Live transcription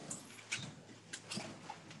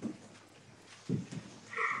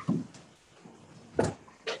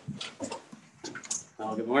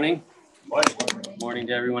Good morning. Good morning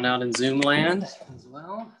to everyone out in Zoom land as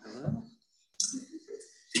well. Hello.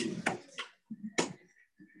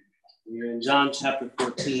 We're in John chapter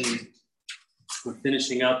 14. We're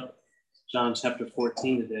finishing up John chapter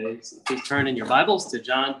 14 today. So please turn in your Bibles to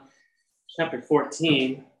John chapter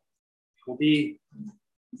 14. We'll be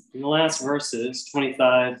in the last verses,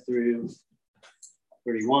 25 through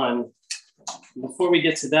 31. Before we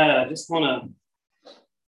get to that, I just want to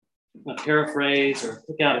paraphrase or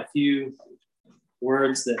pick out a few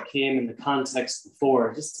words that came in the context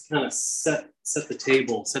before, just to kind of set the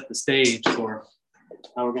table, set the stage for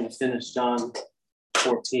how we're going to finish John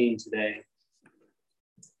 14 today.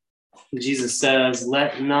 Jesus says,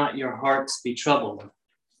 "Let not your hearts be troubled.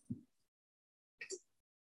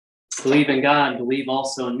 Believe in God, believe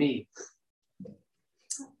also in me.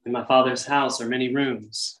 In my Father's house are many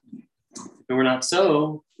rooms. If it were not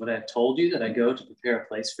so, would I have told you that I go to prepare a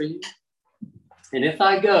place for you? And if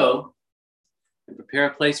I go and prepare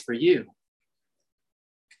a place for you,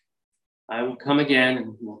 I will come again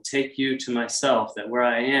and will take you to myself, that where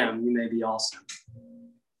I am, you may be also.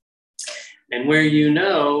 And where you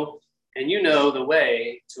know the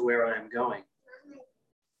way to where I am going.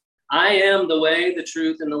 I am the way, the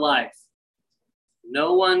truth, and the life.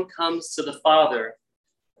 No one comes to the Father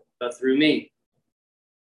but through me.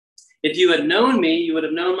 If you had known me, you would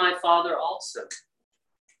have known my Father also.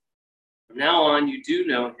 From now on, you do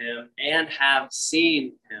know him and have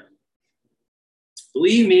seen him.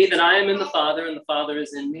 Believe me that I am in the Father and the Father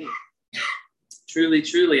is in me. Truly,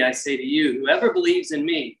 truly, I say to you, whoever believes in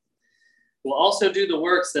me will also do the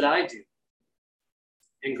works that I do.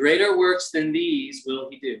 And greater works than these will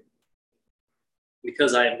he do,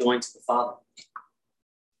 because I am going to the Father.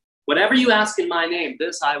 Whatever you ask in my name,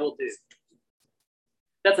 this I will do,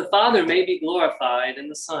 that the Father may be glorified in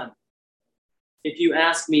the Son. If you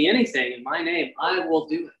ask me anything in my name, I will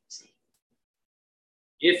do it.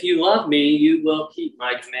 If you love me, you will keep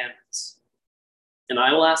my commandments. And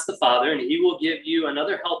I will ask the Father, and he will give you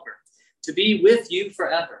another helper to be with you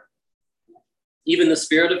forever, even the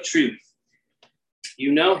Spirit of truth.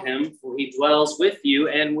 You know him, for he dwells with you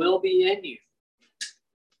and will be in you.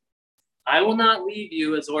 I will not leave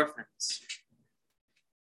you as orphans.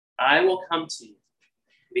 I will come to you.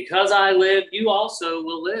 Because I live, you also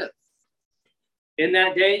will live. In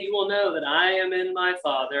that day you will know that I am in my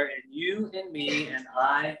Father, and you in me, and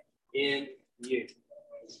I in you.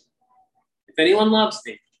 If anyone loves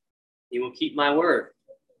me, he will keep my word,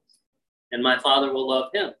 and my Father will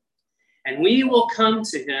love him. And we will come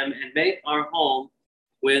to him and make our home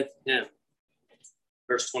with him."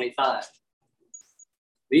 Verse 25.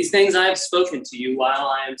 "These things I have spoken to you while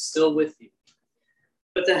I am still with you.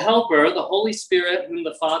 But the Helper, the Holy Spirit, whom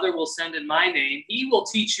the Father will send in my name, he will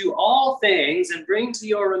teach you all things and bring to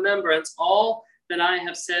your remembrance all that I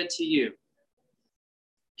have said to you.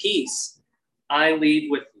 Peace I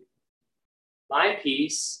leave with you. My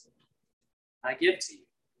peace I give to you.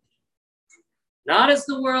 Not as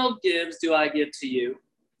the world gives do I give to you.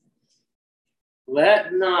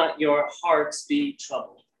 Let not your hearts be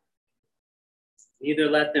troubled, neither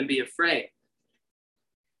let them be afraid.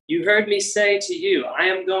 You heard me say to you, I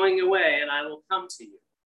am going away and I will come to you.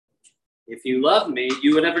 If you love me,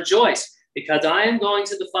 you would have rejoiced, because I am going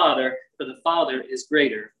to the Father, for the Father is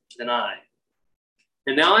greater than I.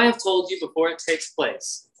 And now I have told you before it takes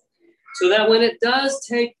place, so that when it does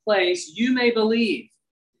take place, you may believe.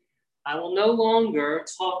 I will no longer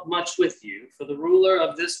talk much with you, for the ruler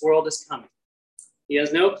of this world is coming. He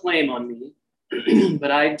has no claim on me,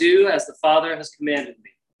 but I do as the Father has commanded me,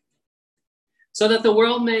 so that the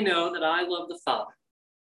world may know that I love the Father.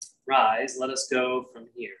 Rise, let us go from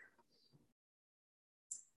here."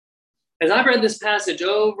 As I've read this passage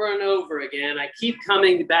over and over again, I keep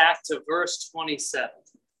coming back to verse 27.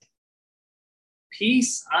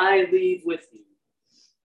 Peace I leave with you.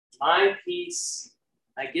 My peace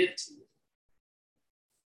I give to you.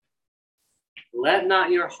 Let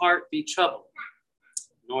not your heart be troubled,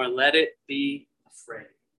 nor let it be afraid.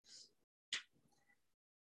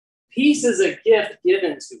 Peace is a gift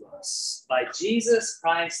given to us by Jesus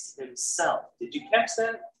Christ himself. Did you catch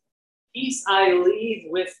that? Peace I leave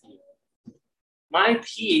with you. My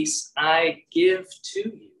peace I give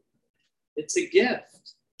to you. It's a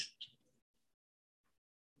gift.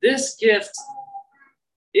 This gift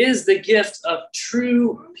is the gift of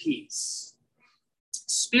true peace,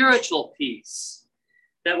 spiritual peace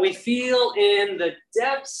that we feel in the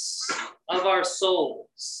depths of our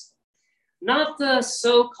souls. Not the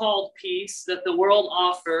so-called peace that the world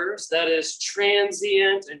offers that is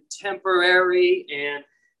transient and temporary and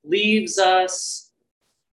leaves us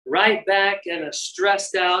right back in a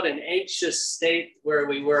stressed out and anxious state where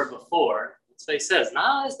we were before. That's what he says.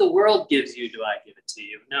 Not as the world gives you, do I give it to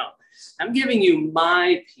you. No, I'm giving you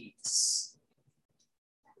my peace.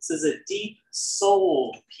 This is a deep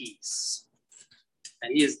soul peace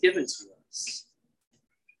that he has given to us.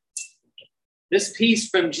 This peace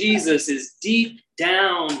from Jesus is deep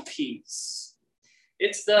down peace.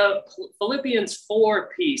 It's the Philippians 4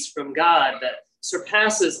 peace from God that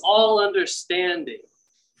surpasses all understanding,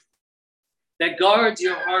 that guards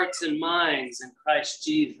your hearts and minds in Christ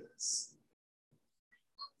Jesus.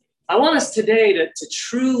 I want us today to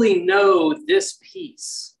truly know this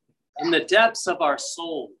peace in the depths of our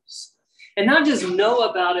souls, and not just know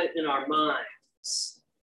about it in our minds.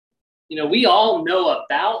 You know, we all know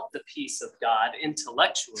about the peace of God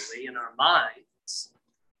intellectually in our minds.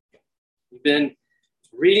 You've been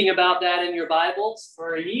reading about that in your Bibles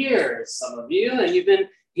for years, some of you, and you've been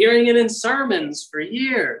hearing it in sermons for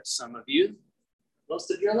years, some of you,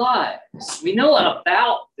 most of your lives. We know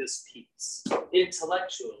about this peace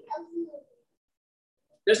intellectually.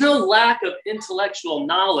 There's no lack of intellectual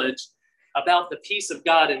knowledge about the peace of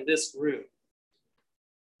God in this room.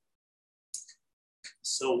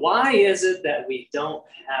 So why is it that we don't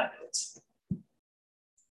have it?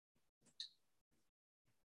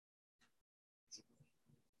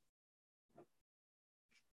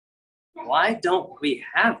 Why don't we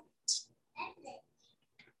have it?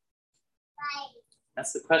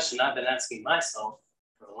 That's the question I've been asking myself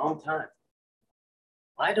for a long time.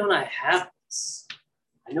 Why don't I have this?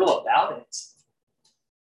 I know about it.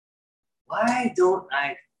 Why don't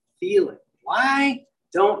I feel it? Why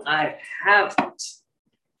don't I have it?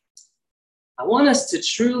 I want us to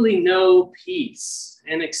truly know peace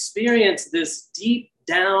and experience this deep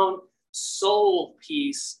down soul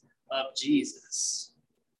peace of Jesus.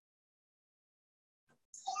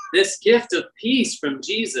 This gift of peace from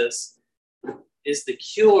Jesus is the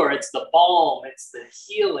cure, it's the balm, it's the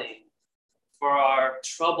healing for our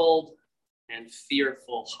troubled and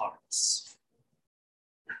fearful hearts.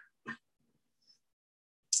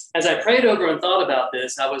 As I prayed over and thought about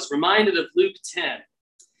this, I was reminded of Luke 10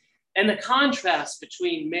 and the contrast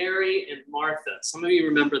between Mary and Martha. Some of you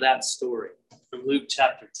remember that story from Luke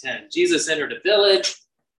chapter 10. Jesus entered a village.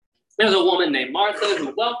 There was a woman named Martha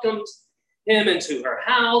who welcomed him into her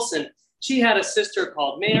house, and she had a sister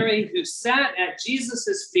called Mary who sat at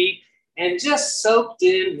Jesus's feet and just soaked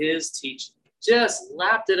in his teaching, just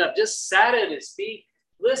lapped it up, just sat at his feet,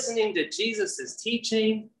 listening to Jesus's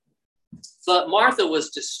teaching. But Martha was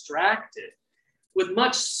distracted with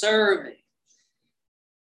much serving.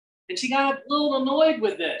 And she got a little annoyed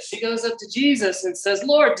with this. She goes up to Jesus and says,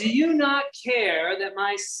 Lord, do you not care that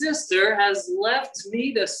my sister has left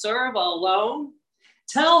me to serve alone?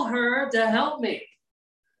 Tell her to help me.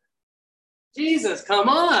 Jesus, come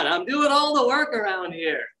on. I'm doing all the work around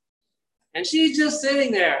here. And she's just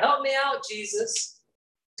sitting there. Help me out, Jesus.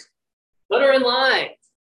 Put her in line.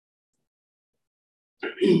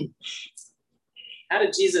 How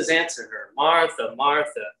did Jesus answer her? Martha,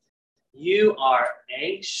 Martha, you are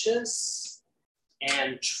anxious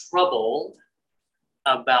and troubled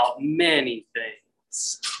about many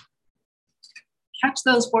things. Catch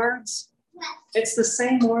those words? It's the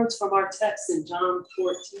same words from our text in John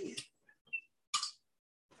 14.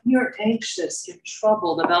 You're anxious, you're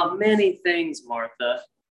troubled about many things, Martha.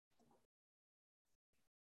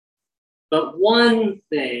 But one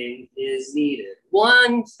thing is needed.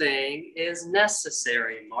 One thing is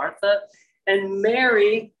necessary, Martha. And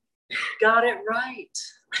Mary got it right.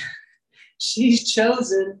 She's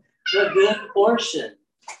chosen the good portion,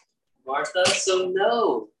 Martha. So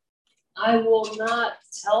no, I will not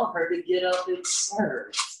tell her to get up and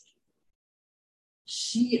serve.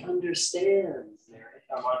 She understands, Mary.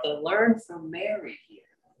 Martha, learn from Mary here.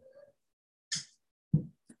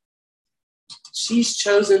 She's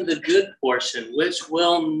chosen the good portion, which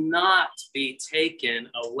will not be taken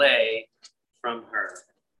away from her.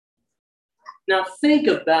 Now think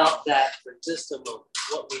about that for just a moment,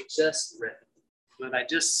 what we just read, what I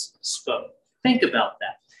just spoke. Think about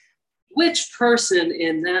that. Which person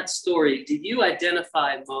in that story do you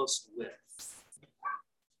identify most with?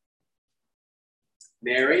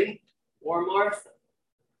 Mary or Martha?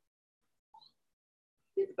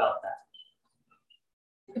 Think about that.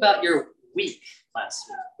 Think about your week last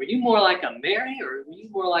week. Were you more like a Mary or were you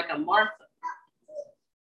more like a Martha?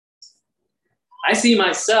 I see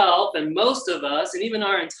myself and most of us, and even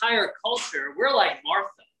our entire culture, we're like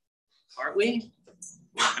Martha, aren't we?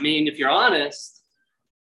 I mean, if you're honest,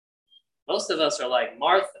 most of us are like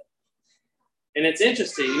Martha. And it's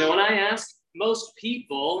interesting, when I ask most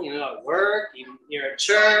people, at work, even here at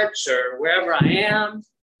church or wherever I am,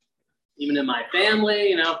 even in my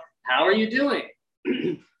family, how are you doing?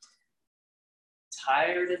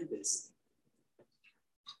 Tired and busy.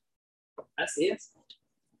 That's the answer.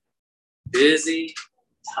 Busy,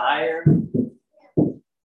 tired,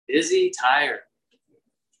 busy, tired.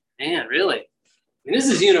 Man, really? I mean, this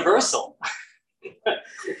is universal.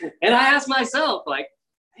 And I ask myself, like,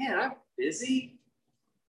 man, I'm busy.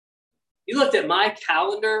 You looked at my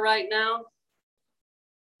calendar right now.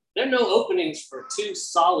 There are no openings for 2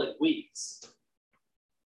 solid weeks.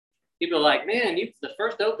 People are like, man, the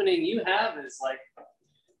first opening you have is like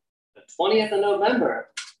the 20th of November.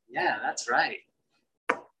 Yeah, that's right.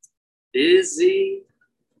 Busy,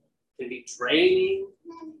 can be draining.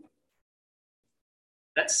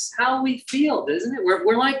 That's how we feel, isn't it?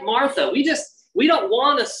 We're like Martha. We don't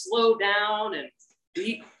want to slow down and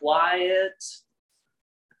be quiet,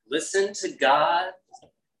 listen to God.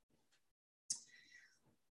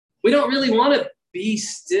 We don't really want to be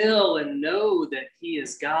still and know that He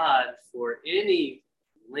is God for any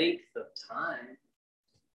length of time.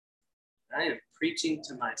 I am preaching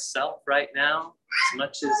to myself right now as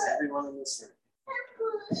much as everyone in this room.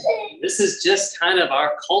 This is just kind of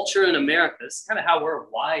our culture in America. This is kind of how we're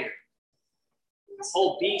wired. This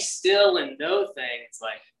whole be still and know thing, it's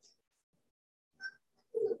like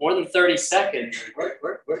more than 30 seconds,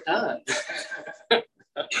 we're done.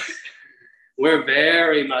 We're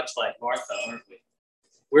very much like Martha, aren't we?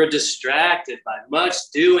 We're distracted by much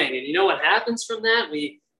doing. And you know what happens from that?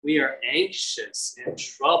 We are anxious and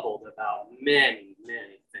troubled about many,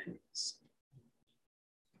 many things.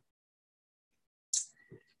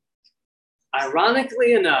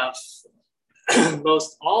 Ironically enough,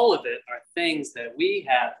 most all of it are things that we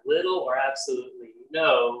have little or absolutely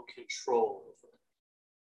no control over.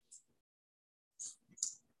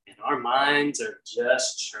 And our minds are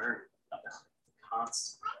just churned about it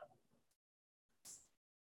constantly.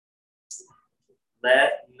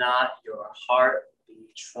 Let not your heart be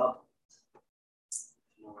troubled,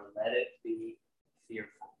 nor let it be fearful.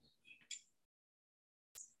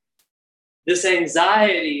 This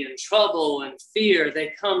anxiety and trouble and fear,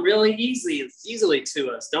 they come really easily to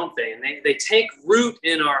us, don't they? And they take root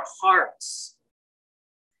in our hearts.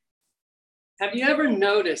 Have you ever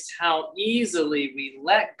noticed how easily we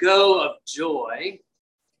let go of joy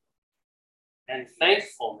and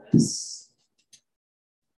thankfulness,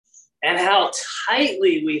 and how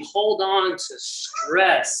tightly we hold on to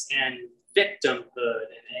stress and victimhood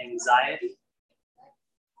and anxiety?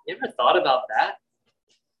 You ever thought about that?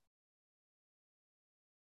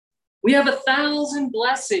 We have 1,000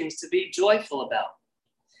 blessings to be joyful about,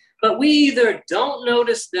 but we either don't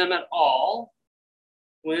notice them at all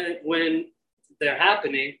when they're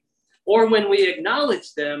happening, or when we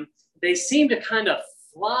acknowledge them, they seem to kind of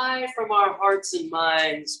fly from our hearts and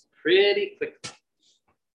minds pretty quickly.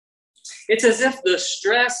 It's as if the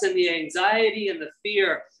stress and the anxiety and the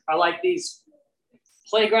fear are like these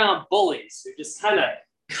playground bullies who just kind of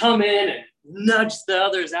come in and nudge the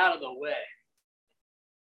others out of the way.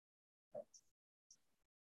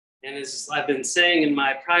 And as I've been saying in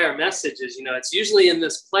my prior messages, it's usually in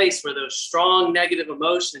this place where those strong negative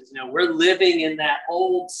emotions, we're living in that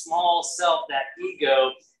old small self, that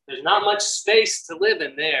ego. There's not much space to live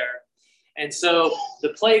in there. And so the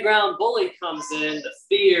playground bully comes in, the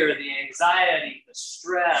fear, the anxiety, the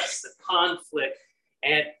stress, the conflict,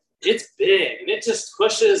 and it's big. And it just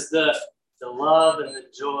pushes the love and the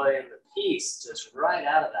joy and the peace just right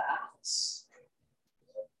out of the house.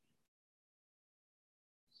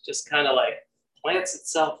 Just kind of like plants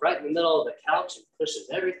itself right in the middle of the couch and pushes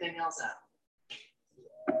everything else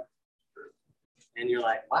out. And you're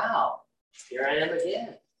like, wow, here I am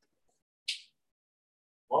again.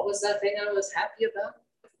 What was that thing I was happy about?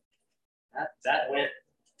 That went,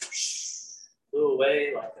 flew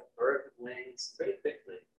away like a bird with wings pretty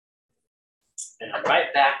quickly. And I'm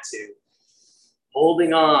right back to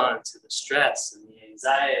holding on to the stress and the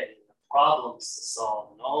anxiety and the problems to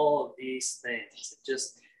solve and all of these things. It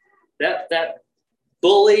just, that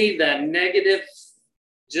bully, that negative,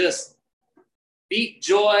 just beat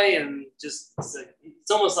joy and just, it's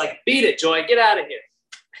almost like, beat it, joy, get out of here.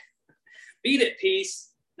 Beat it, peace.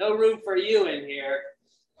 No room for you in here.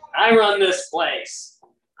 I run this place.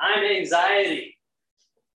 I'm anxiety.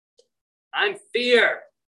 I'm fear.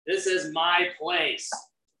 This is my place.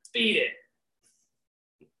 Beat it.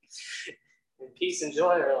 And peace and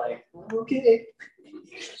joy are like, okay,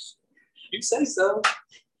 you say so.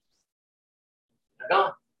 They're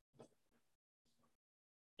gone.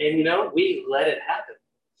 And we let it happen.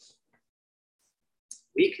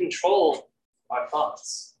 We control our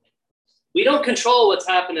thoughts. We don't control what's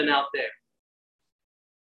happening out there.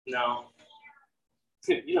 No.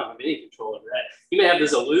 You don't have any control over that. You may have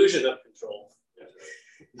this illusion of control,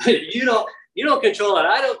 but you don't control it.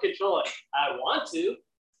 I don't control it. I want to,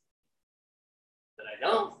 but I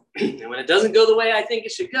don't. And when it doesn't go the way I think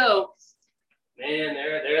it should go, man,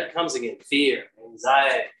 there it comes again. Fear,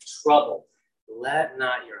 anxiety, trouble. Let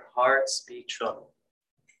not your hearts be troubled.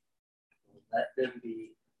 Let them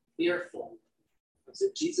be fearful. Those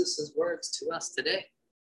are Jesus' words to us today.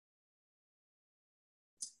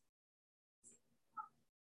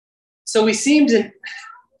 So we seem to,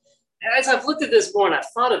 as I've looked at this more and I've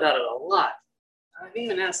thought about it a lot, I've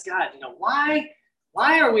even asked God,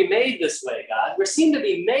 why are we made this way, God? We seem to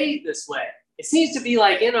be made this way. It seems to be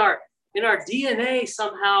like in our DNA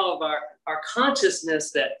somehow of our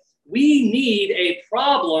consciousness that we need a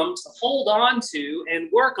problem to hold on to and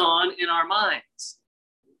work on in our minds.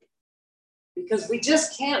 Because we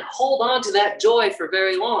just can't hold on to that joy for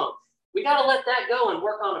very long. We got to let that go and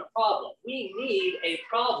work on a problem. We need a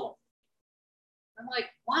problem. I'm like,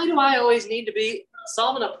 why do I always need to be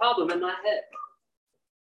solving a problem in my head?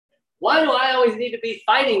 Why do I always need to be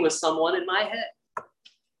fighting with someone in my head?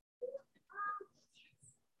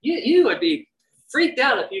 You would be freaked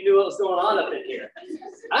out if you knew what was going on up in here.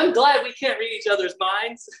 I'm glad we can't read each other's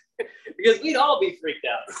minds because we'd all be freaked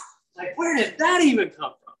out. Like, where did that even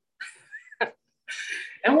come from?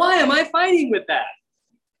 And why am I fighting with that?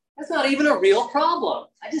 That's not even a real problem.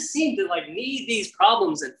 I just seem to need these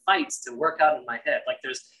problems and fights to work out in my head. Like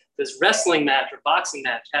there's this wrestling match or boxing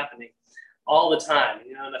match happening all the time.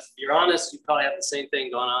 And if you're honest, you probably have the same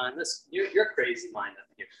thing going on in this. Your crazy mind up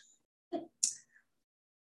here.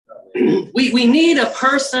 We need a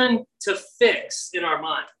person to fix in our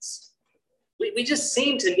minds. We just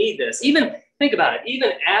seem to need this. Even think about it.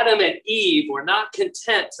 Even Adam and Eve were not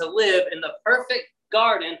content to live in the perfect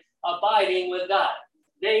garden abiding with God.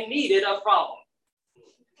 They needed a problem.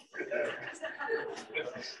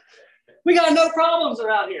 We got no problems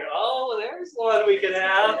around here. Oh, there's one we can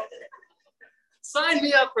have. Sign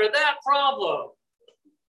me up for that problem.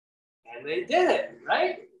 And they did it,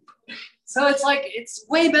 right? So it's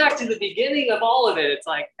way back to the beginning of all of it. It's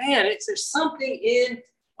like, man, there's something in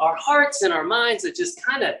our hearts and our minds that just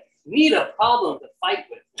kind of need a problem to fight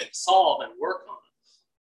with and solve and work on.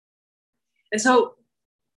 And so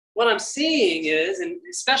what I'm seeing is, and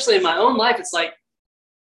especially in my own life, it's like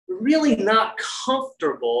we're really not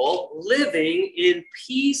comfortable living in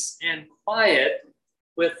peace and quiet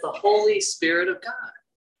with the Holy Spirit of God.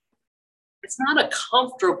 It's not a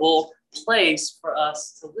comfortable place for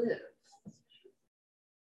us to live.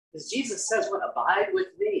 Because Jesus says, abide with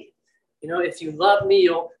me. If you love me,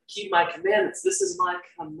 you'll keep my commandments. This is my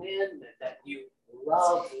commandment, that you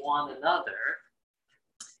love one another.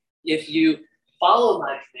 If you follow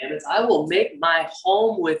my commandments, I will make my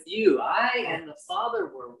home with you. I and the Father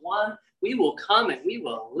were one. We will come and we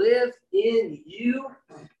will live in you.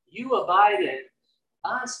 You abide in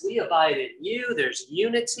us. We abide in you. There's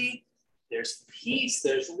unity. There's peace.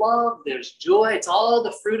 There's love. There's joy. It's all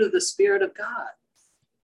the fruit of the Spirit of God.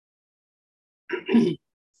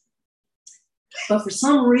 But for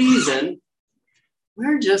some reason,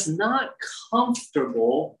 we're just not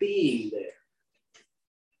comfortable being there.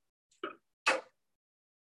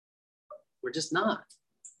 We're just not.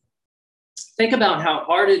 Think about how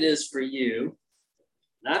hard it is for you,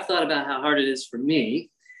 and I've thought about how hard it is for me,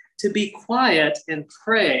 to be quiet and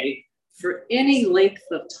pray for any length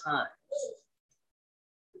of time.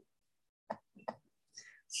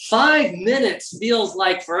 5 minutes feels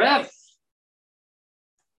like forever.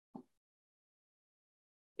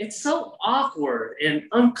 It's so awkward and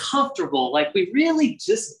uncomfortable, like we really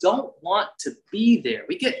just don't want to be there.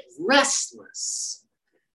 We get restless.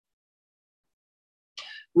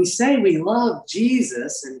 We say we love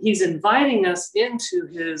Jesus, and he's inviting us into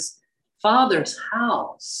his Father's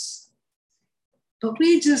house, but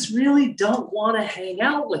we just really don't want to hang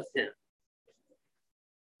out with him,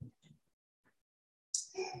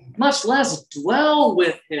 much less dwell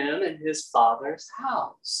with him in his Father's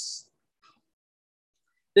house.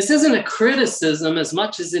 This isn't a criticism as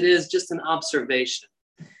much as it is just an observation,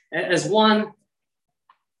 as one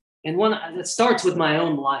that starts with my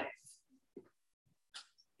own life.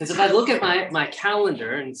 Because if I look at my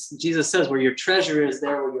calendar, and Jesus says, where your treasure is,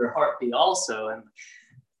 there will your heart be also. And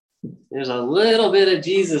there's a little bit of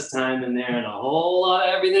Jesus time in there and a whole lot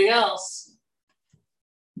of everything else.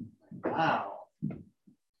 Wow.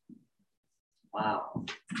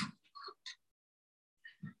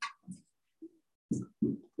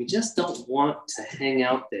 We just don't want to hang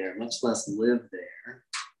out there, much less live there.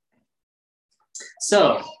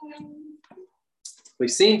 So, we've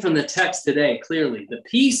seen from the text today clearly, the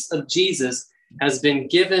peace of Jesus has been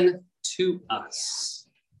given to us.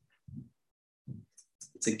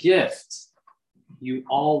 It's a gift. You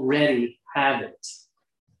already have it.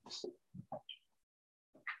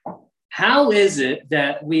 How is it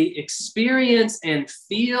that we experience and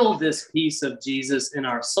feel this peace of Jesus in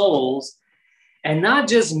our souls and not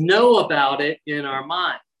just know about it in our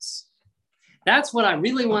minds? That's what I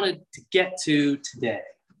really wanted to get to today.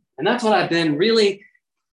 And that's what I've been really,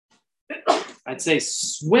 I'd say,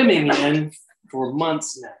 swimming in for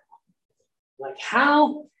months now. Like,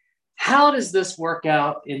 how does this work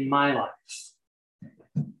out in my life?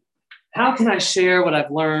 How can I share what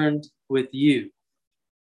I've learned with you?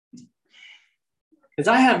 Because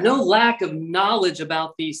I have no lack of knowledge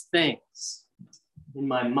about these things in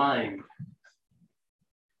my mind.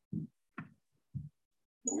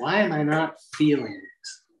 Why am I not feeling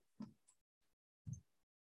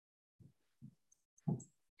it?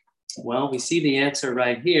 Well, we see the answer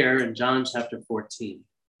right here in John chapter 14.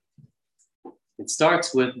 It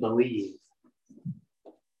starts with believe.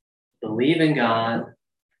 Believe in God.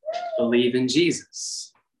 Believe in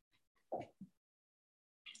Jesus.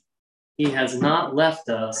 He has not left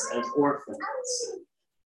us as orphans.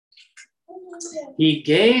 He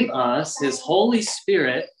gave us his Holy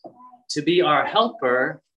Spirit to be our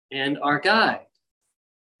helper and our guide.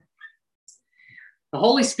 The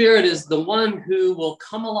Holy Spirit is the one who will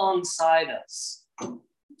come alongside us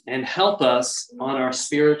and help us on our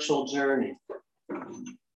spiritual journey.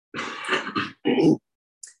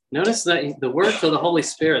 Notice that the word for the Holy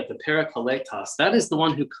Spirit, the parakletos, that is the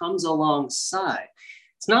one who comes alongside.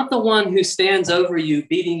 It's not the one who stands over you,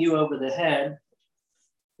 beating you over the head.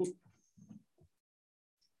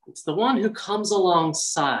 It's the one who comes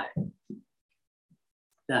alongside,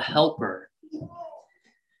 the helper.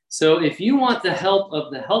 So if you want the help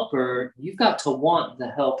of the helper, you've got to want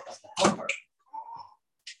the help of the helper.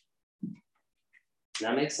 Does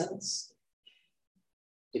that make sense?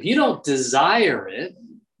 If you don't desire it,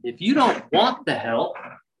 if you don't want the help,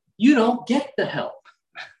 you don't get the help.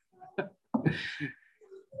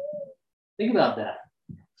 Think about that.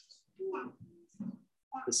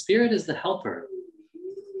 The Spirit is the helper.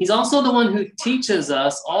 He's also the one who teaches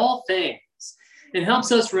us all things and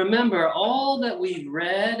helps us remember all that we've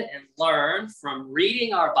read and learned from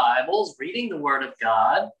reading our Bibles, reading the Word of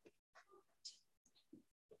God.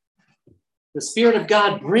 The Spirit of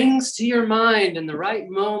God brings to your mind in the right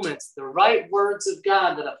moments, the right words of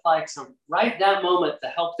God that apply to right that moment the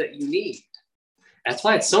help that you need. That's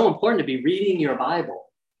why it's so important to be reading your Bible.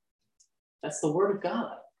 That's the Word of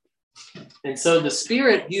God. And so the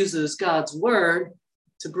Spirit uses God's Word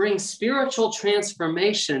to bring spiritual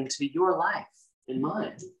transformation to your life and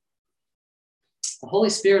mine. The Holy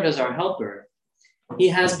Spirit is our helper. He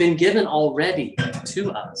has been given already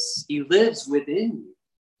to us. He lives within you.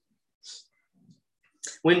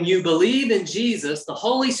 When you believe in Jesus, the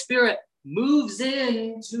Holy Spirit moves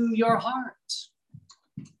into your heart.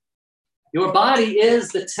 Your body is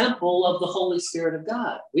the temple of the Holy Spirit of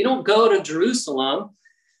God. We don't go to Jerusalem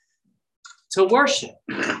to worship.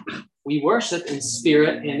 We worship in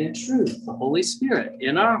spirit and in truth, the Holy Spirit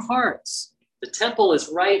in our hearts. The temple is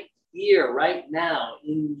right here, right now,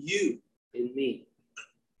 in you, in me.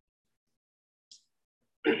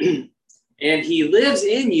 And he lives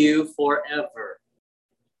in you forever.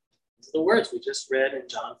 These are the words we just read in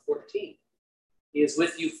John 14. He is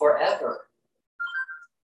with you forever.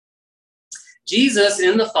 Jesus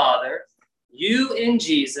in the Father, you in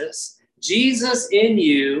Jesus, Jesus in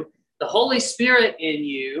you, the Holy Spirit in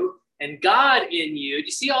you, and God in you. Do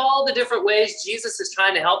you see all the different ways Jesus is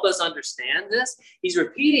trying to help us understand this? He's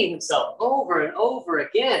repeating himself over and over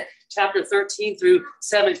again. Chapter 13 through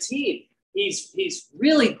 17. He's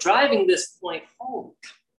really driving this point home.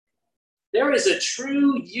 There is a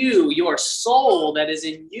true you, your soul, that is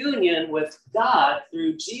in union with God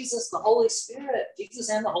through Jesus, the Holy Spirit. Jesus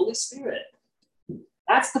and the Holy Spirit.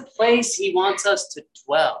 That's the place he wants us to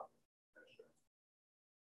dwell.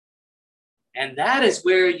 And that is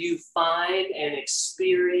where you find and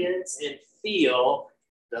experience and feel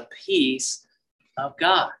the peace of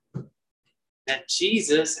God that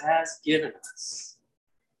Jesus has given us.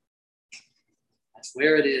 That's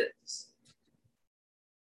where it is.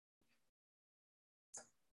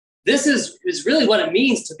 This is really what it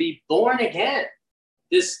means to be born again.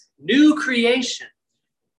 This new creation.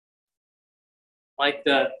 Like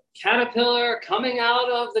the caterpillar coming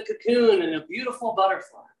out of the cocoon and a beautiful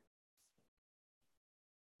butterfly.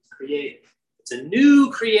 Created. It's a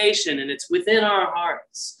new creation and it's within our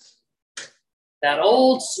hearts. That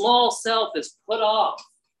old small self is put off.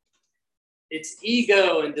 Its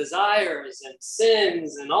ego and desires and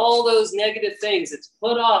sins and all those negative things, it's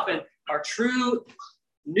put off, and our true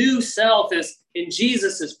new self is in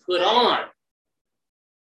Jesus is put on.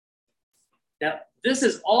 Now, this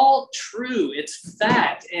is all true. It's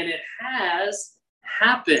fact, and it has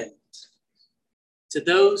happened to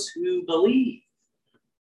those who believe.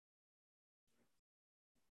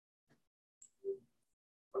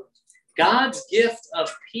 God's gift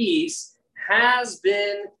of peace has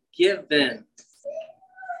been given.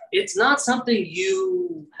 It's not something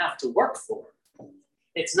you have to work for.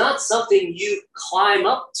 It's not something you climb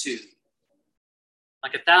up to,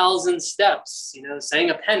 like 1,000 steps, saying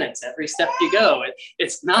a penance every step you go.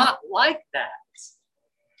 It's not like that.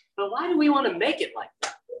 But why do we want to make it like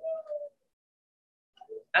that?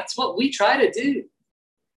 That's what we try to do.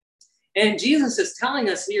 And Jesus is telling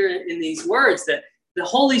us here in these words that the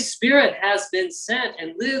Holy Spirit has been sent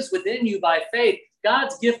and lives within you by faith.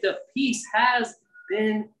 God's gift of peace has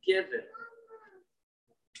been given.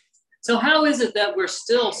 So how is it that we're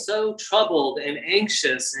still so troubled and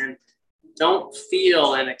anxious and don't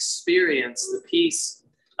feel and experience the peace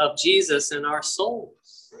of Jesus in our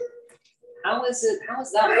souls? How is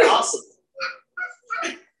that possible?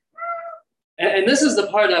 And this is the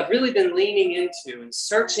part I've really been leaning into and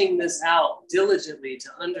searching this out diligently to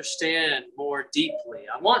understand more deeply.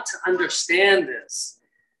 I want to understand this.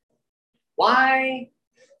 Why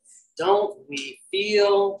don't we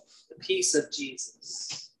feel the peace of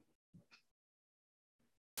Jesus?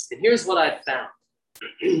 And here's what I found.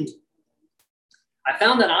 I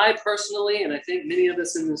found that I personally, and I think many of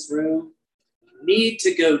us in this room, need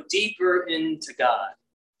to go deeper into God.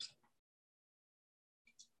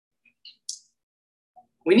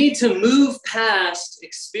 We need to move past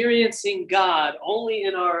experiencing God only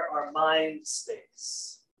in our mind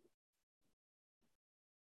space.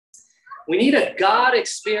 We need a God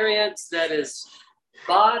experience that is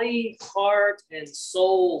body, heart, and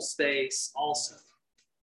soul space also.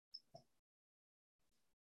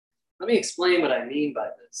 Let me explain what I mean by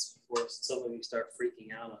this before some of you start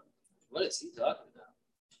freaking out on me. What is he talking about?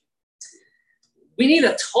 We need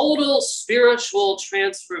a total spiritual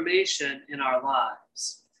transformation in our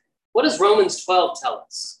lives. What does Romans 12 tell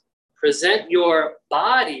us? Present your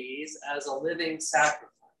bodies as a living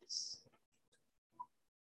sacrifice,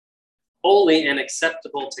 holy and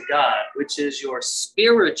acceptable to God, which is your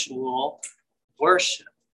spiritual worship.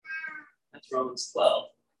 That's Romans 12.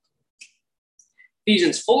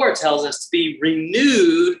 Ephesians 4 tells us to be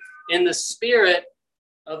renewed in the spirit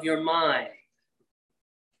of your mind.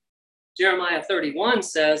 Jeremiah 31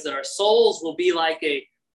 says that our souls will be like a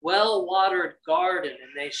well-watered garden,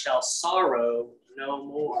 and they shall sorrow no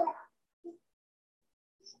more.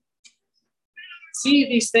 See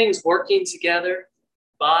these things working together?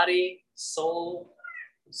 Body, soul,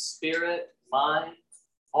 spirit, mind,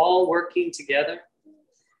 all working together.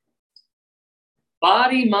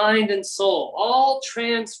 Body, mind, and soul, all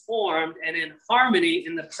transformed and in harmony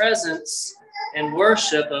in the presence and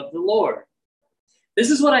worship of the Lord. This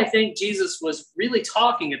is what I think Jesus was really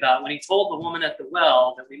talking about when he told the woman at the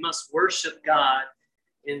well that we must worship God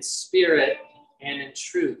in spirit and in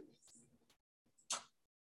truth.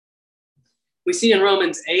 We see in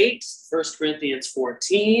Romans 8, 1 Corinthians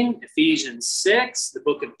 14, Ephesians 6, the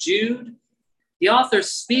book of Jude, the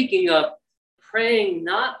author's speaking of praying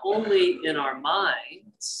not only in our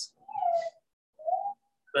minds,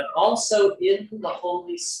 but also in the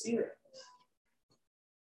Holy Spirit.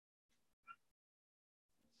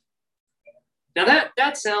 Now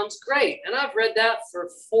that sounds great, and I've read that for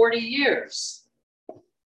 40 years.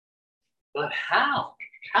 But how?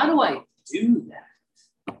 How do I do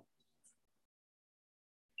that?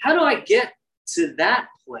 How do I get to that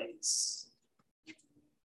place?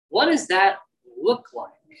 What does that look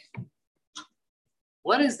like?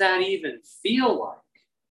 What does that even feel like?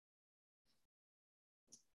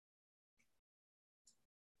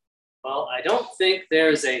 Well, I don't think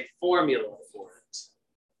there's a formula for it,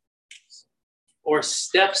 or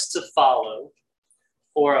steps to follow,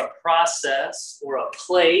 or a process, or a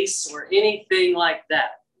place, or anything like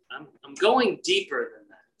that. I'm going deeper than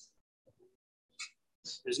that.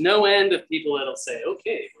 There's no end of people that'll say,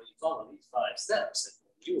 okay, well, you follow these 5 steps,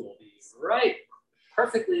 and you will be right,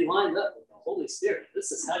 perfectly lined up with the Holy Spirit.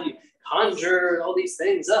 This is how you conjure all these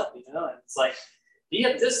things up, And it's like, be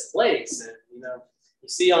at this place, and, you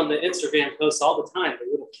see on the Instagram posts all the time, the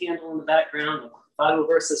little candle in the background, the Bible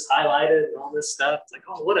verses highlighted and all this stuff. It's like,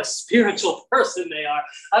 oh, what a spiritual person they are.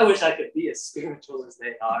 I wish I could be as spiritual as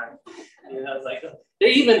they are. It's like,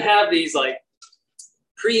 they even have these like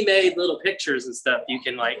pre-made little pictures and stuff you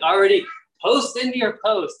can like already post into your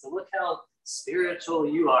post to look how spiritual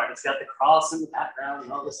you are. It's got the cross in the background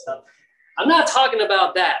and all this stuff. I'm not talking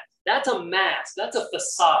about that. That's a mask. That's a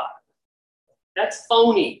facade. That's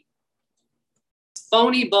phony.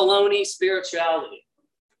 Phony baloney spirituality.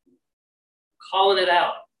 calling it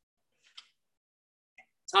out.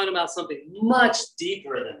 Talking about something much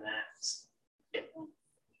deeper than that.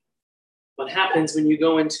 What happens when you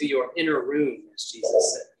go into your inner room, as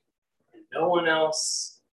Jesus said, and no one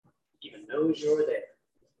else even knows you're there.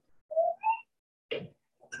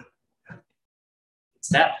 It's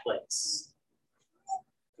that place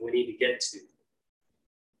we need to get to.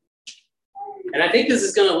 And I think this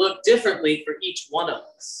is going to look differently for each one of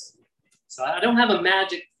us. So I don't have a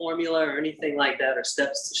magic formula or anything like that or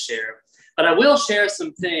steps to share, but I will share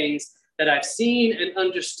some things that I've seen and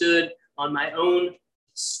understood on my own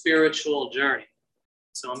spiritual journey.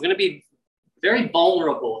 So I'm going to be very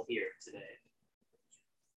vulnerable here today.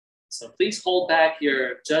 So please hold back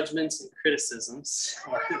your judgments and criticisms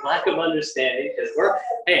or lack of understanding, because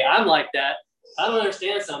I'm like that. I don't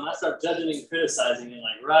understand something, I start judging and criticizing it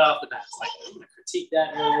like right off the bat. It's like, I'm going to critique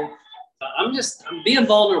that and everything. But I'm being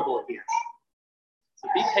vulnerable here. So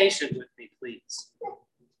be patient with me, please.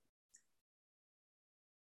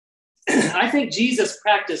 I think Jesus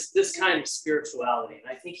practiced this kind of spirituality, and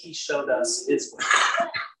I think he showed us his way.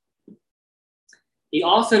 He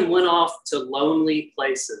often went off to lonely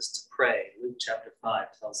places to pray. Luke chapter 5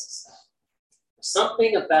 tells us that. There's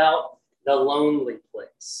something about the lonely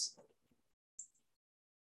place.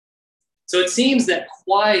 So it seems that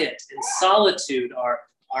quiet and solitude are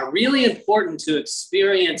really important to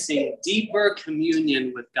experiencing deeper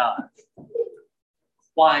communion with God.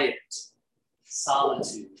 Quiet,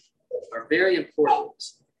 solitude are very important.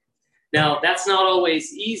 Now, that's not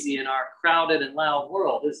always easy in our crowded and loud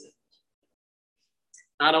world, is it?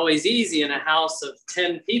 Not always easy in a house of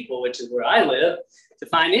 10 people, which is where I live, to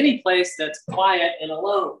find any place that's quiet and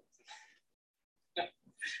alone.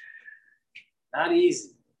 Not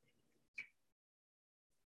easy.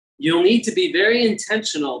 You'll need to be very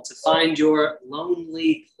intentional to find your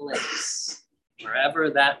lonely place,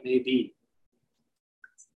 wherever that may be,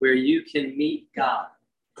 where you can meet God.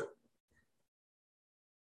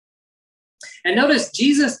 And notice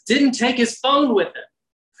Jesus didn't take his phone with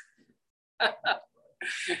him.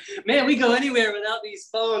 Man, we go anywhere without these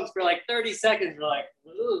phones for like 30 seconds. We're like,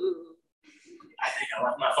 ooh, I think I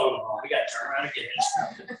left my phone home. We got to turn around and get it.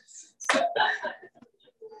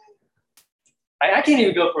 I can't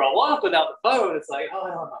even go for a walk without the phone. It's like, oh, I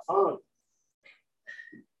don't have my phone.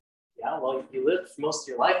 Yeah, well, you lived most of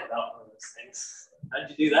your life without one of those things. How'd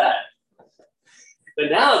you do that? But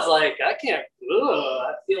now it's like, I can't,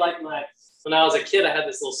 I feel like when I was a kid, I had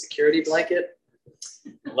this little security blanket.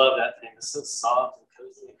 I love that thing. It's so soft and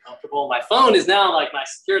cozy and comfortable. My phone is now like my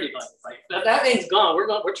security blanket. Like, that thing's gone. We're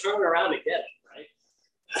turning around to get it,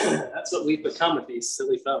 right? That's what we've become with these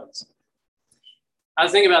silly phones. I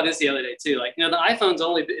was thinking about this the other day too. Like, the iPhone's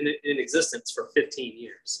only been in existence for 15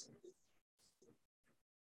 years.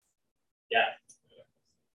 Yeah.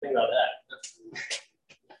 Think about that.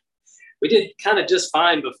 We did kind of just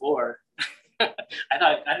fine before.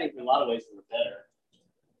 I think in a lot of ways we were better.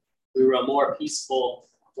 We were a more peaceful,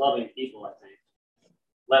 loving people, I think.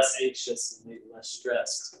 Less anxious and maybe less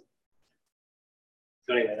stressed.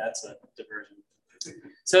 So anyway, that's a diversion.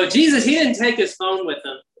 So Jesus, he didn't take his phone with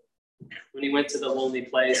him when he went to the lonely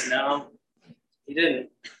place. No, he didn't.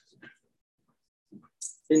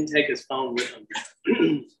 Didn't take his phone with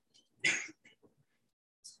him.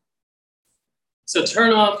 So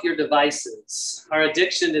turn off your devices. Our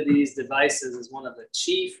addiction to these devices is one of the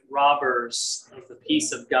chief robbers of the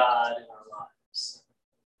peace of God in our lives.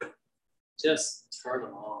 Just turn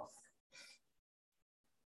them off.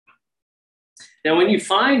 Now, when you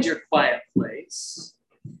find your quiet place,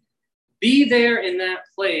 be there in that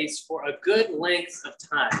place for a good length of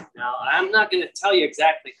time. Now, I'm not going to tell you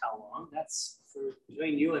exactly how long. That's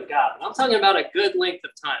between you and God. But I'm talking about a good length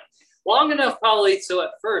of time. Long enough probably so at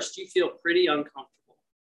first you feel pretty uncomfortable.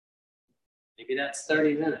 Maybe that's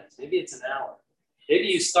 30 minutes. Maybe it's an hour. Maybe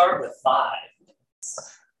you start with 5.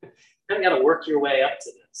 You kind of got to work your way up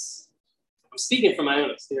to this. I'm speaking from my own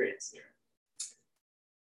experience here.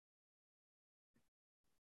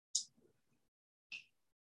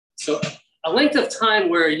 So a length of time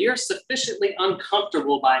where you're sufficiently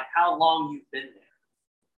uncomfortable by how long you've been there.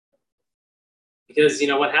 Because,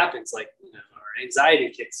 what happens? Like, our anxiety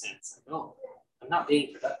kicks in. It's like, oh, I'm not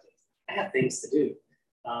being productive. I have things to do.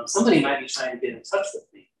 Somebody might be trying to get in touch with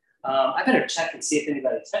me. I better check and see if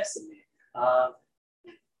anybody texted me.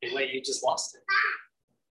 Anyway, you just lost it.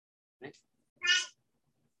 Right?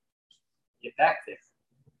 Get back there.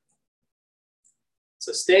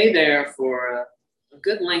 So stay there for a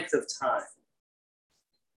good length of time.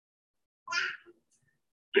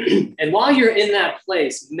 And while you're in that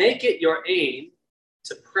place, make it your aim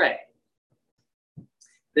to pray.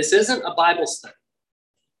 This isn't a Bible study.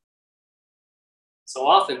 So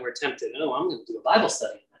often we're tempted, oh, I'm going to do a Bible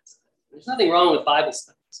study in that time. There's nothing wrong with Bible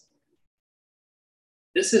studies.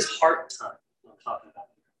 This is heart time I'm talking about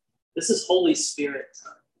here. This is Holy Spirit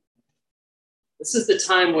time. This is the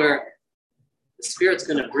time where the Spirit's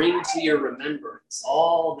going to bring to your remembrance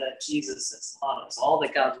all that Jesus has taught us, all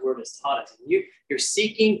that God's Word has taught us. And you're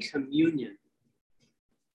seeking communion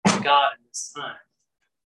with God in this time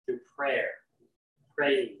through prayer,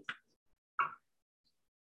 praying.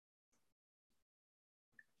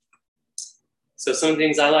 So some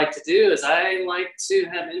things I like to do is I like to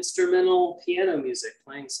have instrumental piano music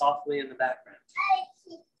playing softly in the background.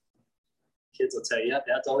 Kids will tell you, yeah,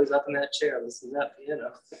 Dad's always up in that chair listening to that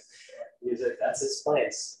piano music. That's his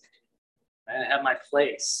place. I have my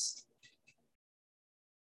place.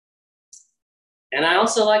 And I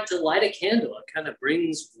also like to light a candle. It kind of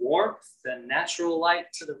brings warmth and natural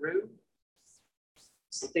light to the room.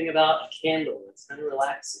 Something about a candle that's kind of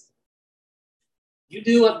relaxing. You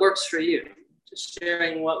do what works for you. Just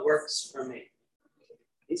sharing what works for me.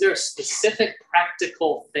 These are specific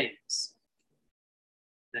practical things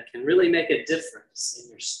that can really make a difference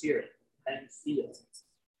in your spirit and feel.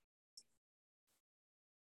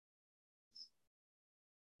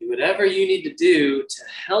 Do whatever you need to do to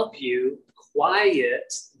help you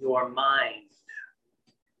quiet your mind.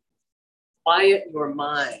 Quiet your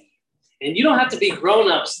mind. And you don't have to be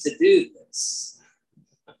grown-ups to do this.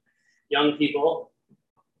 Young people,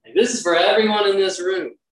 and this is for everyone in this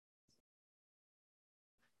room.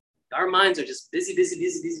 Our minds are just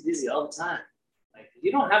busy all the time. Like,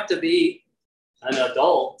 you don't have to be an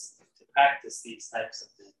adult to practice these types of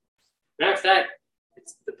things. Matter of fact,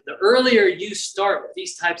 it's the earlier you start with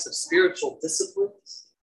these types of spiritual disciplines,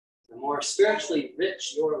 the more spiritually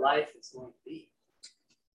rich your life is going to be.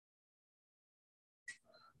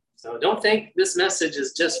 So don't think this message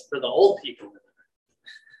is just for the old people.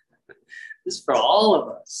 This is for all of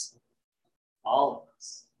us. All of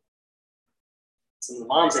us. Some of the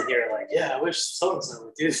moms in here are like, yeah, I wish so-and-so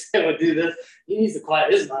would do this. He needs to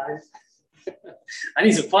quiet his mind. I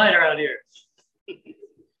need some quiet around here. Oh,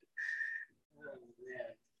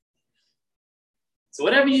 man. So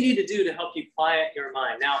whatever you need to do to help you quiet your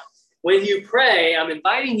mind. Now, when you pray, I'm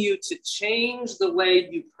inviting you to change the way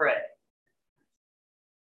you pray.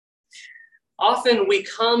 Often we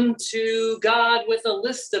come to God with a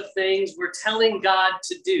list of things we're telling God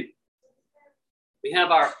to do. We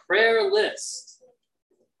have our prayer list.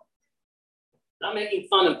 I'm not making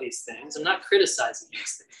fun of these things. I'm not criticizing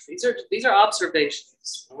these things. These are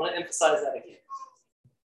observations. I want to emphasize that again.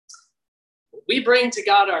 We bring to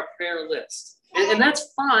God our prayer list. And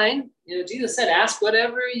that's fine. You know, Jesus said, ask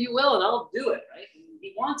whatever you will and I'll do it, right?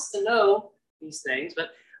 He wants to know these things, but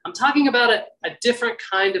I'm talking about a different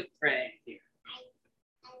kind of praying here.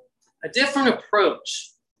 A different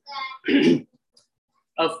approach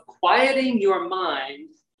of quieting your mind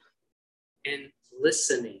and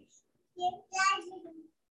listening.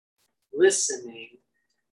 Listening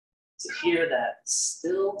to hear that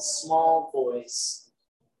still small voice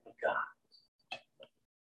of God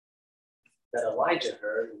that Elijah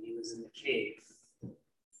heard when he was in the cave,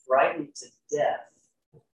 frightened to death,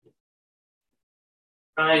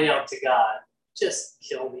 crying out to God, just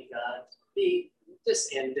kill me, God.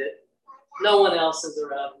 Just end it. No one else is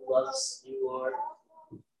around who loves you, Lord.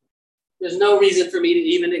 There's no reason for me to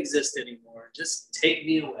even exist anymore. Just take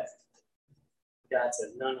me away. God said,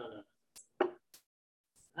 no.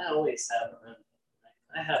 I always have a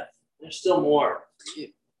remedy. There's still more for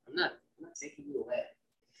you. I'm not taking you away.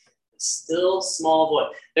 It's still small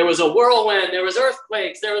voice. There was a whirlwind, there was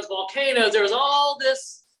earthquakes, there was volcanoes, there was all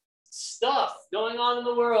this stuff going on in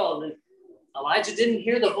the world. And Elijah didn't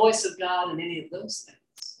hear the voice of God in any of those things.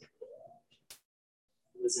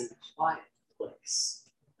 He was in a quiet place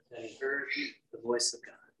that he heard the voice of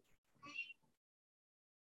God.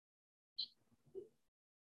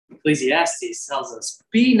 Ecclesiastes tells us,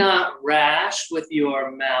 be not rash with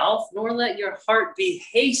your mouth, nor let your heart be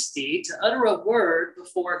hasty to utter a word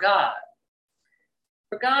before God.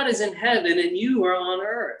 For God is in heaven and you are on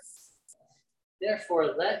earth.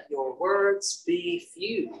 Therefore, let your words be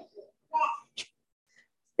few.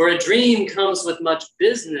 For a dream comes with much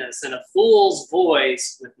business, and a fool's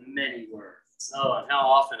voice with many words. Oh, and how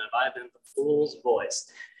often have I been the fool's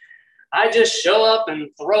voice? I just show up and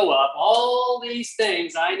throw up all these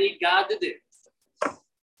things I need God to do.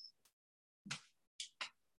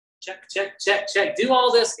 Check. Do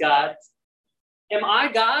all this, God. Am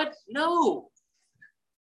I God? No.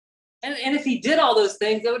 And if he did all those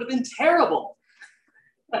things, that would have been terrible.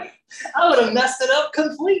 I would have messed it up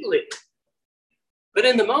completely. But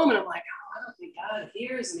in the moment, I'm like, oh, I don't think God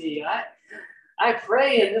hears me. I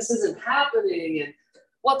pray and this isn't happening. And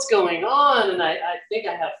what's going on? And I think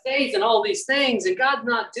I have faith in all these things, and God's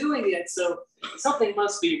not doing it, so something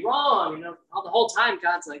must be wrong. You know, all the whole time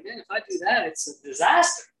God's like, man, if I do that, it's a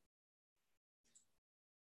disaster.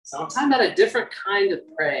 So I'm talking about a different kind of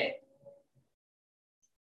praying.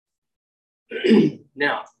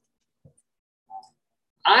 Now,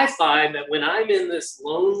 I find that when I'm in this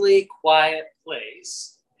lonely, quiet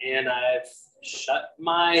place, and I've shut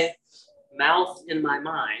my mouth in my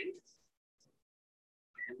mind,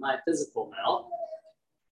 and my physical mouth,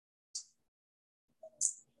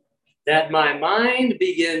 that my mind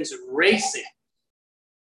begins racing.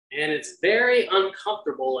 And it's very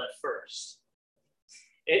uncomfortable at first.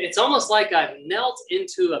 It's almost like I've knelt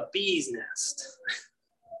into a bee's nest.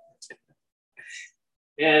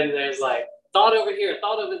 And there's like thought over here,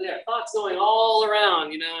 thought over there, thoughts going all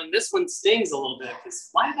around, you know, and this one stings a little bit because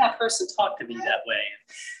why did that person talk to me that way?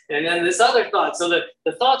 And then this other thought. So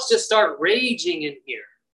the thoughts just start raging in here.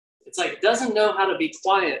 It's like it doesn't know how to be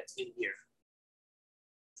quiet in here.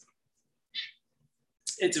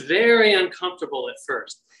 It's very uncomfortable at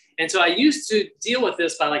first. And so I used to deal with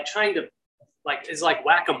this by like trying to, like, it's like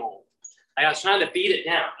whack-a-mole. I was trying to beat it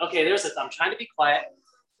down. Okay, I'm trying to be quiet.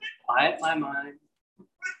 Quiet my mind.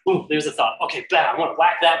 Ooh, there's a thought. Okay, bam, I want to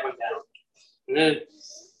whack that one down. And then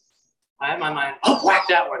quiet my mind. Oh, whack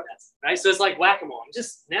that one down. Right? So it's like whack-a-mole.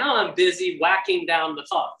 Now I'm busy whacking down the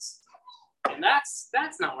thoughts. And that's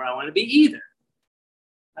not where I want to be either.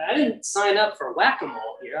 I didn't sign up for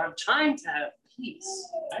whack-a-mole here. I'm trying to have peace,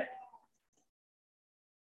 right?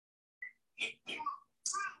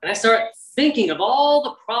 And I start thinking of all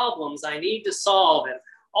the problems I need to solve and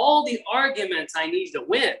all the arguments I need to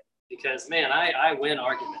win. Because, man, I win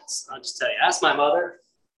arguments. I'll just tell you. Ask my mother.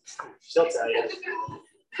 She'll tell you.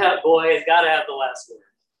 That boy has got to have the last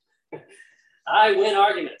word. I win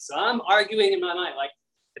arguments. So I'm arguing in my mind. Like,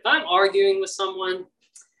 if I'm arguing with someone,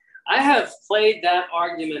 I have played that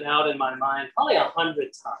argument out in my mind probably 100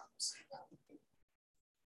 times.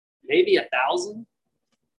 Maybe 1,000.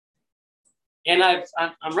 And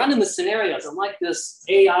I'm running the scenarios. I'm like this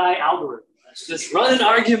AI algorithm. It's just running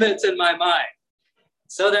arguments in my mind.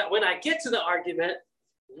 So that when I get to the argument,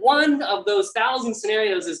 one of those 1,000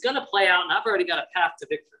 scenarios is going to play out, and I've already got a path to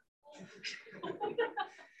victory.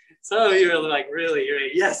 So you're like, really?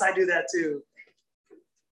 Yes, I do that too.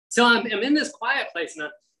 So I'm in this quiet place, and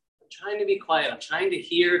I'm trying to be quiet. I'm trying to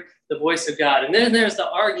hear the voice of God. And then there's the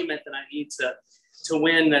argument that I need to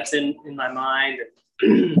win that's in my mind.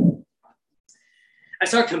 I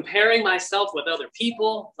start comparing myself with other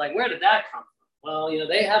people. Like, where did that come from? Well, you know,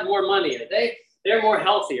 they have more money, or they're more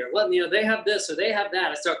healthy, or what, you know, they have this or they have that.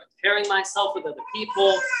 I start comparing myself with other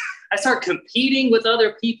people. I start competing with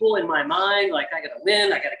other people in my mind. Like, I got to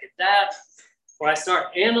win, I got to get that. Or I start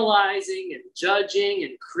analyzing and judging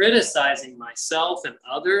and criticizing myself and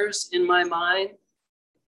others in my mind.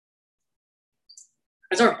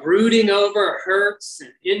 I start brooding over hurts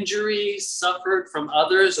and injuries suffered from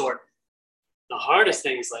others, or the hardest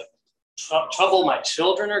thing is like trouble my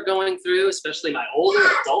children are going through, especially my older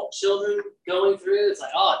adult children going through. It's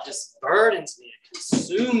like, oh, it just burdens me. It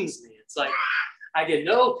consumes me. It's like I get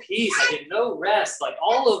no peace. I get no rest. Like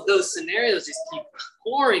all of those scenarios just keep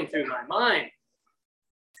pouring through my mind.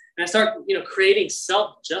 And I start, creating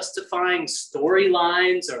self-justifying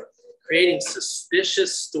storylines or creating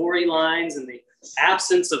suspicious storylines in the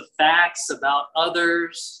absence of facts about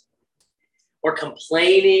others, or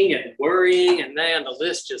complaining and worrying, and then the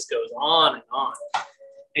list just goes on and on.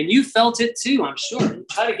 And you felt it too, I'm sure. You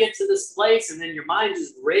try to get to this place, and then your mind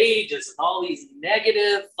just rages with all these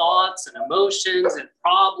negative thoughts and emotions and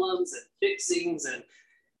problems and fixings, and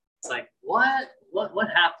it's like, what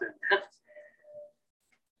happened?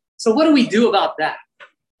 So what do we do about that?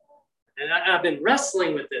 And I've been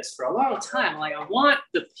wrestling with this for a long time. Like, I want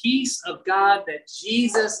the peace of God that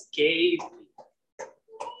Jesus gave me.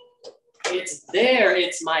 It's there.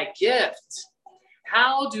 It's my gift.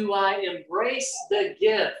 How do I embrace the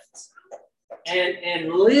gift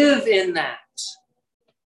and live in that?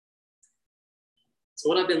 So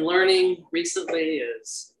what I've been learning recently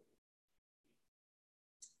is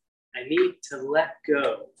I need to let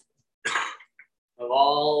go of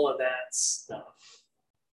all of that stuff.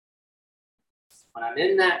 When I'm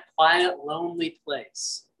in that quiet, lonely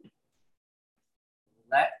place,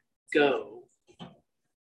 let go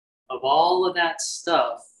of all of that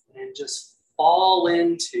stuff and just fall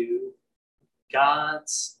into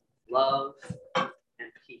God's love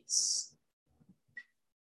and peace.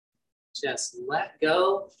 Just let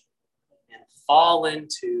go and fall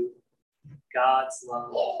into God's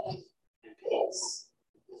love and peace.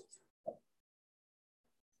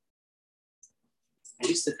 I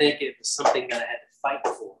used to think it was something that I had to fight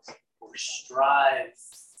for or strive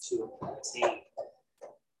to attain,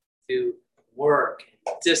 to work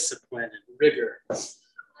and discipline and rigor. And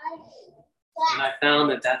I found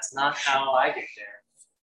that that's not how I get there.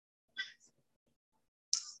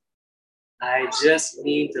 I just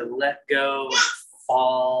need to let go and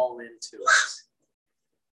fall into it.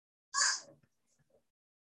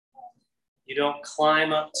 You don't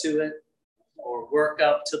climb up to it or work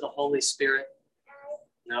up to the Holy Spirit.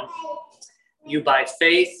 No. You, by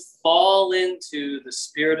faith, fall into the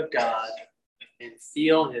Spirit of God and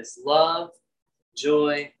feel his love,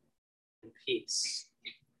 joy, and peace.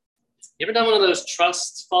 You ever done one of those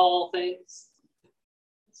trust fall things?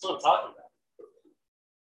 That's what I'm talking about.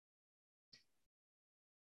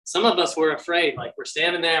 Some of us were afraid, like we're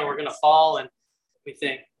standing there and we're going to fall, and we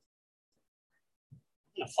think, I'm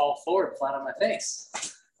going to fall forward flat on my face.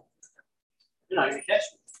 You're not going to catch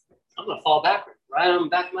me. I'm going to fall backward, right on the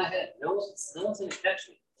back of my head. No one's going to catch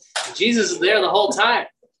me. And Jesus is there the whole time.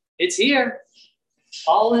 It's here.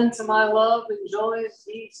 Fall into my love and joy and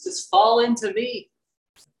peace. Just fall into me.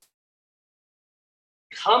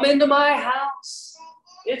 Come into my house.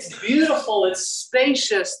 It's beautiful. It's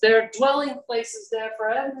spacious. There are dwelling places there for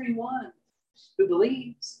everyone who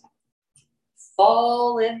believes.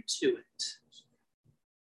 Fall into it.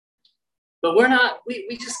 But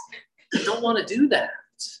we just don't want to do that.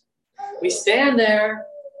 We stand there,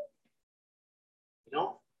 you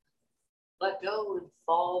know, let go and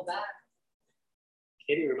fall back.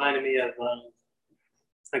 Katie reminded me of,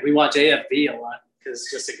 like we watch AFV a lot because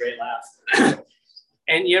it's just a great laugh.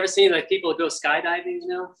 And you ever seen like people go skydiving, you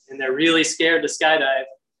know, and they're really scared to skydive.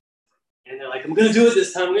 And they're like, I'm going to do it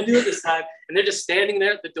this time. I'm going to do it this time. And they're just standing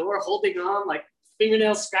there at the door holding on, like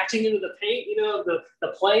fingernails scratching into the paint, you know, of the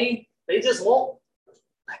plane. They just won't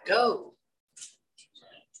let go.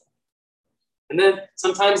 And then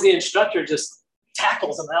sometimes the instructor just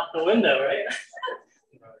tackles them out the window, right?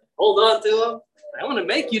 Hold on to them. I want to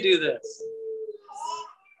make you do this.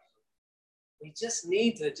 We just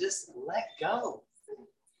need to just let go.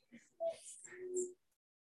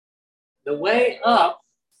 The way up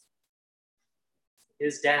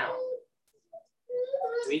is down.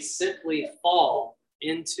 We simply fall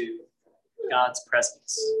into God's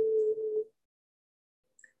presence.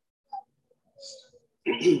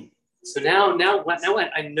 So now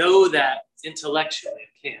I know that intellectually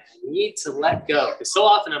I can't. I need to let go because so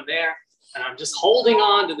often I'm there and I'm just holding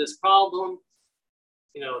on to this problem,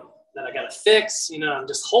 you know, that I got to fix. You know, I'm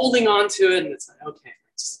just holding on to it, and it's like, okay,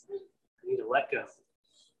 I need to let go.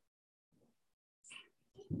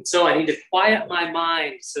 And so I need to quiet my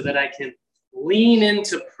mind so that I can lean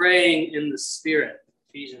into praying in the Spirit.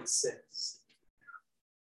 Ephesians 6.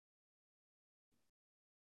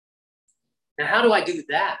 Now, how do I do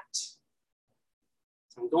that?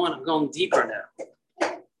 So I'm going deeper now.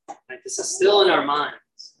 Like this is still in our minds.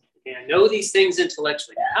 Okay, I know these things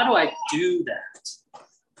intellectually. How do I do that?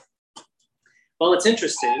 Well, it's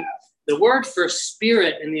interesting. The word for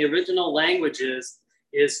spirit in the original languages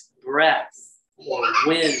is breath or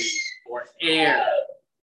wind or air.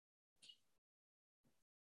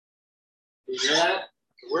 You know that?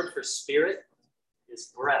 The word for spirit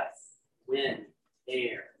is breath, wind,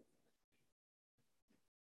 air.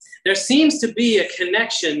 There seems to be a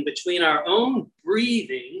connection between our own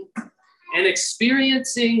breathing and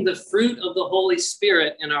experiencing the fruit of the Holy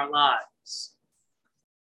Spirit in our lives.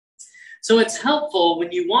 So it's helpful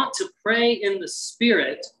when you want to pray in the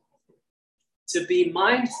Spirit to be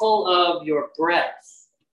mindful of your breath.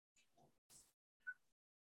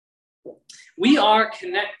 We are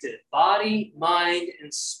connected, body, mind,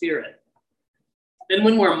 and spirit. And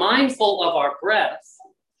when we're mindful of our breath,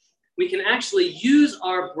 we can actually use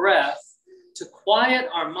our breath to quiet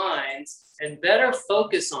our minds and better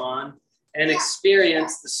focus on and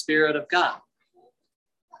experience the Spirit of God.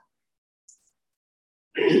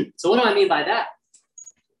 So what do I mean by that?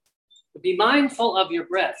 Be mindful of your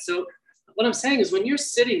breath. So what I'm saying is when you're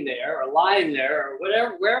sitting there or lying there or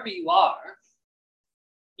whatever, wherever you are,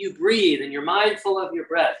 you breathe and you're mindful of your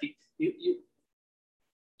breath.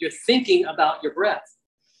 You're thinking about your breath.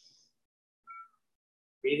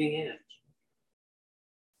 Breathing in.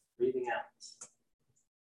 Breathing out.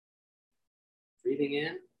 Breathing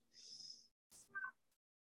in.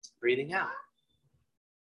 Breathing out.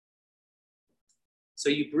 So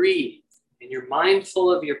you breathe and you're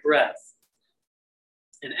mindful of your breath.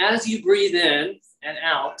 And as you breathe in and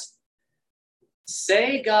out,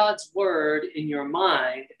 say God's word in your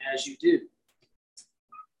mind as you do.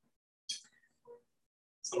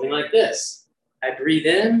 Something like this. I breathe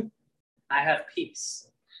in, I have peace.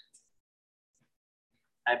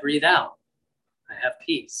 I breathe out, I have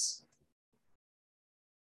peace.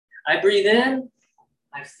 I breathe in,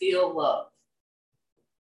 I feel love.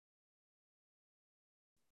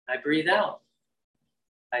 I breathe out,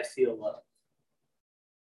 I feel love.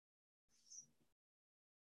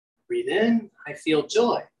 Breathe in, I feel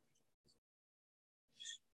joy.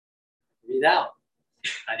 Breathe out,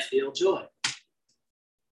 I feel joy.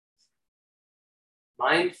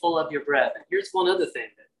 Mindful of your breath. And here's one other thing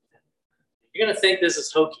that you're going to think this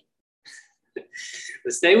is hokey.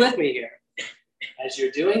 But stay with me here. As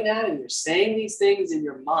you're doing that and you're saying these things in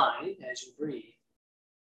your mind as you breathe,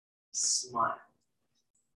 smile.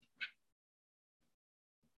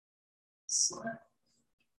 Smile.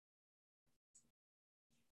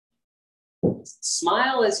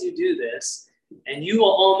 Smile as you do this, and you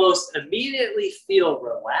will almost immediately feel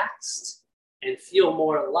relaxed and feel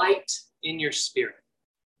more light in your spirit.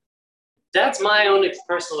 That's my own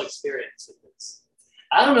personal experience with this.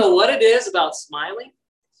 I don't know what it is about smiling,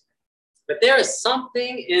 but there is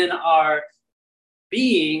something in our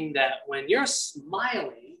being that when you're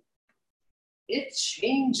smiling, it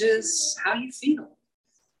changes how you feel.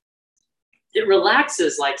 It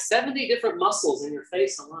relaxes like 70 different muscles in your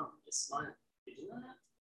face alone. Just smile. Did you know that?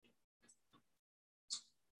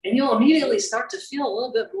 And you'll immediately start to feel a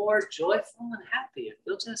little bit more joyful and happy if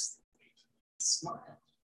you'll just smile.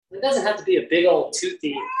 It doesn't have to be a big old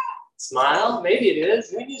toothy smile. Maybe it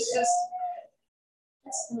is. Maybe it's just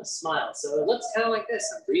a smile. So it looks kind of like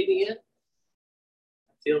this. I'm breathing in.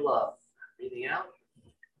 I feel love. I'm breathing out.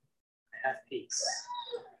 I have peace.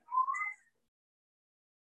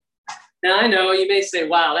 Now, I know you may say,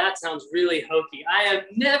 wow, that sounds really hokey. I am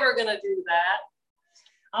never going to do that.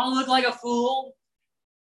 I'll look like a fool.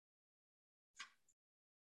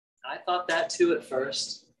 I thought that too at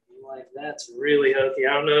first. I'm like, that's really hokey.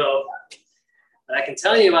 I don't know. But I can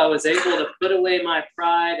tell you I was able to put away my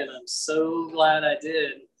pride, and I'm so glad I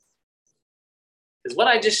did. Because what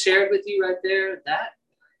I just shared with you right there,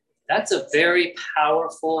 that's a very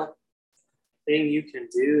powerful thing you can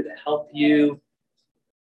do to help you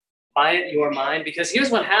quiet your mind. Because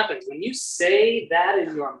here's what happens. When you say that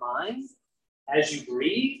in your mind, as you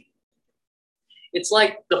breathe, it's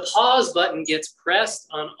like the pause button gets pressed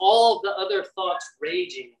on all the other thoughts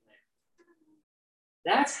raging in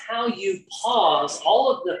there. That's how you pause all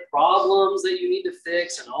of the problems that you need to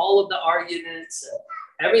fix and all of the arguments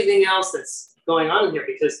and everything else that's going on in here,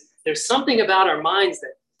 because there's something about our minds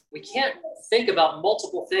that we can't think about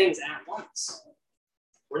multiple things at once.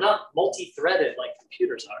 We're not multi-threaded like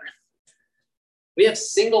computers are. We have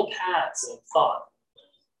single paths of thought.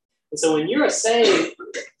 And so when you're saying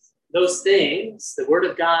those things, the word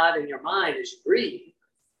of God in your mind as you breathe,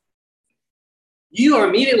 you are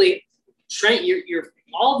immediately trained.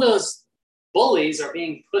 All those bullies are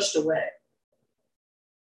being pushed away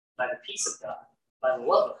by the peace of God, by the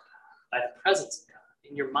love of God, by the presence of God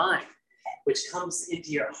in your mind, which comes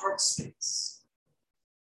into your heart space.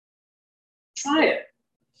 Try it.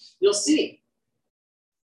 You'll see.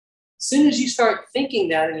 As soon as you start thinking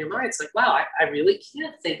that in your mind, it's like, wow, I really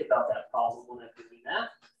can't think about that problem when I'm doing that.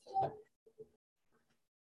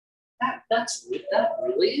 That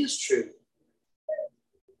really is true.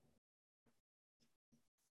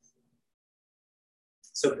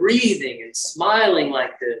 So breathing and smiling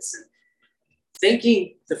like this and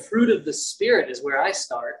thinking the fruit of the Spirit is where I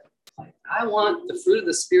start. Like, I want the fruit of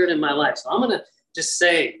the Spirit in my life. So I'm going to just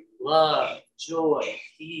say love, joy,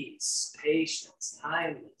 peace, patience,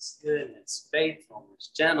 kindness, goodness,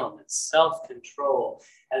 faithfulness, gentleness, self-control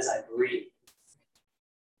as I breathe.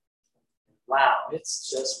 Wow, it's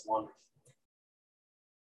just wonderful.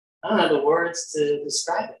 I don't have the words to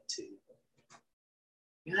describe it to you.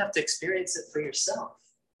 You have to experience it for yourself.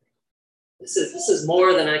 This is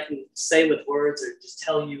more than I can say with words or just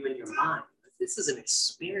tell you in your mind. This is an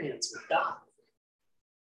experience with God.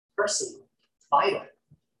 Personal, vital,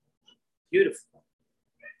 beautiful.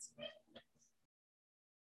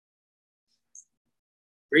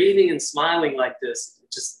 Breathing and smiling like this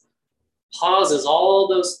just pauses all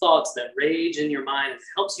those thoughts that rage in your mind and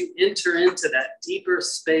helps you enter into that deeper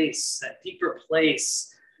space, that deeper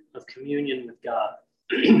place of communion with God.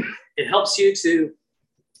 It helps you to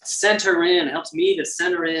center in, it helps me to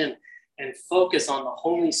center in and focus on the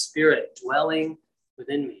Holy Spirit dwelling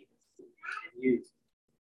within me and you.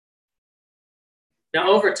 Now,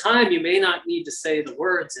 over time, you may not need to say the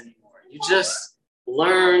words anymore. You just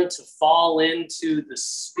learn to fall into the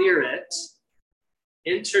Spirit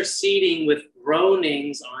interceding with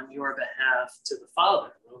groanings on your behalf to the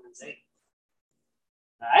Father, Romans 8.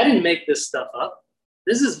 Now, I didn't make this stuff up.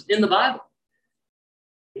 This is in the Bible.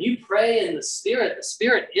 When you pray in the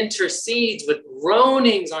Spirit intercedes with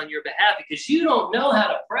groanings on your behalf because you don't know how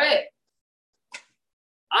to pray.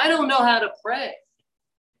 I don't know how to pray.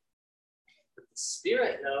 But the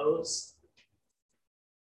Spirit knows.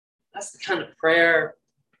 That's the kind of prayer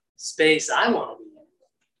space I want to be in.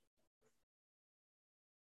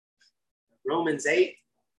 Romans 8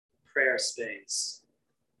 prayer space.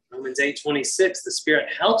 Romans 8:26, the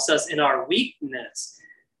Spirit helps us in our weakness.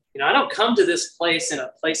 I don't come to this place in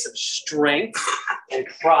a place of strength and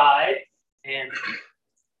pride and,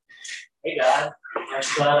 hey God,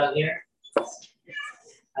 nice glad I'm here.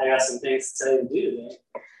 I got some things to tell you to do today.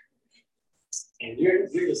 And you're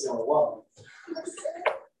just going to love them.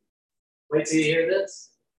 Wait till you hear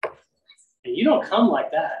this. And you don't come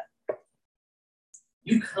like that.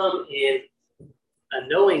 You come in a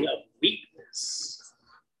knowing of weakness.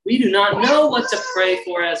 We do not know what to pray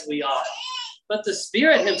for as we ought, but the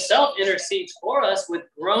Spirit himself intercedes for us with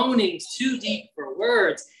groanings too deep for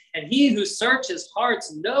words. And he who searches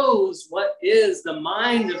hearts knows what is the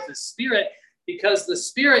mind of the Spirit, because the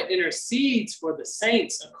Spirit intercedes for the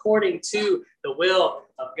saints according to the will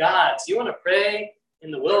of God. So you want to pray in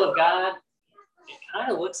the will of God? It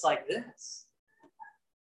kind of looks like this.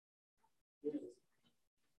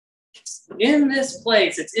 In this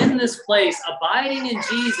place, it's in this place, abiding in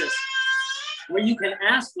Jesus, where you can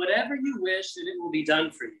ask whatever you wish and it will be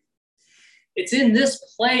done for you. It's in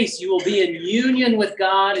this place you will be in union with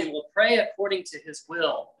God and will pray according to his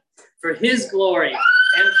will, for his glory,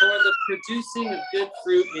 and for the producing of good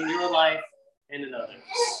fruit in your life and in others.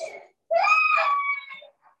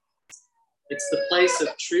 It's the place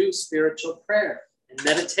of true spiritual prayer and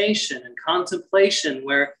meditation and contemplation,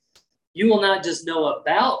 where you will not just know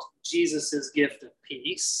about Jesus' gift of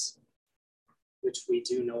peace, which we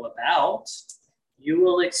do know about, you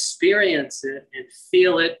will experience it and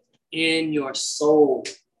feel it in your soul.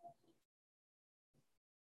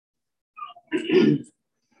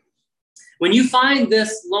 When you find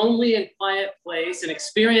this lonely and quiet place and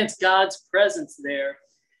experience God's presence there,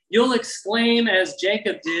 you'll exclaim as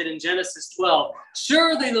Jacob did in Genesis 12,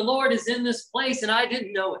 "Surely the Lord is in this place, and I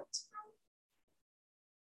didn't know it."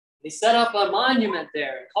 He set up a monument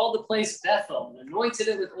there and called the place Bethel and anointed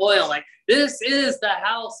it with oil. Like, this is the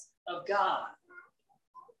house of God.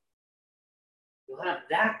 You'll have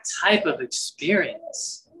that type of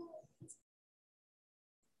experience.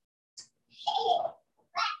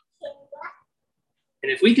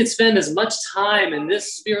 And if we could spend as much time in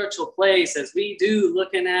this spiritual place as we do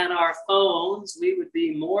looking at our phones, we would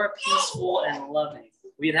be more peaceful and loving.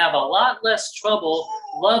 We'd have a lot less trouble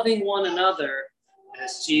loving one another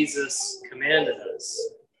as Jesus commanded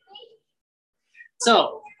us.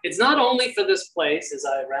 So, it's not only for this place, as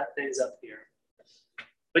I wrap things up here,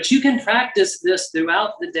 but you can practice this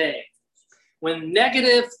throughout the day. When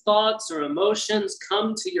negative thoughts or emotions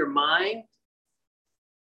come to your mind,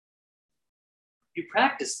 you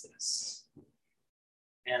practice this.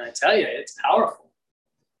 And I tell you, it's powerful.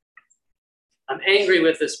 I'm angry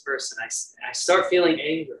with this person. I start feeling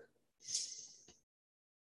anger.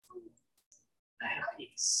 I have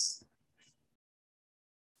peace.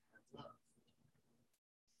 I have love.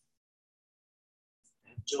 I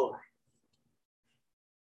have joy.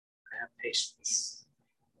 I have patience.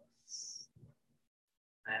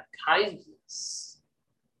 I have kindness.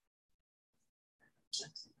 I have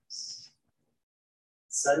gentleness.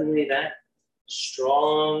 Suddenly that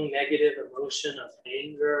strong negative emotion of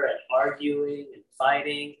anger and arguing and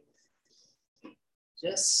fighting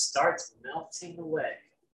just starts melting away.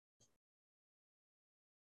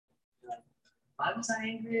 Why was I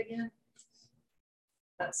angry again?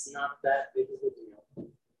 That's not that big of a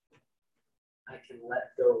deal. I can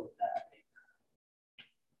let go of that anger.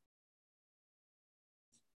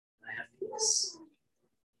 I have peace.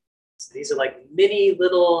 So these are like mini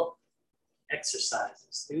little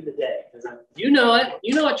exercises through the day. Because you know it.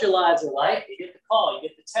 You know what your lives are like. You get the call. You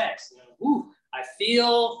get the text. Ooh, I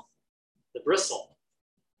feel the bristle.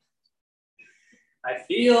 I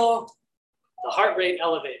feel the heart rate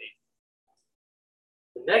elevating.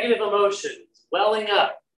 The negative emotions welling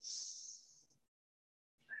up.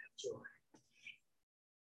 I have joy.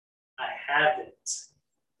 I have it.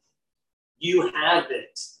 You have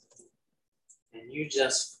it. And you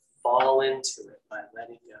just fall into it by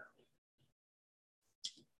letting go.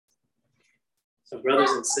 So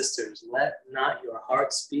brothers and sisters, let not your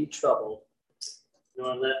hearts be troubled,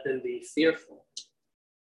 nor let them be fearful.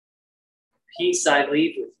 Peace I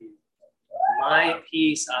leave with you. My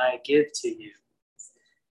peace I give to you.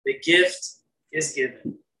 The gift is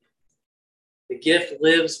given. The gift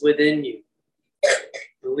lives within you.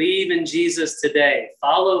 Believe in Jesus today.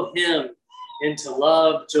 Follow him into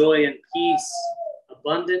love, joy, and peace,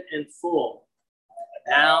 abundant and full,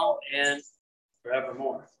 now and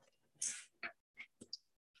forevermore.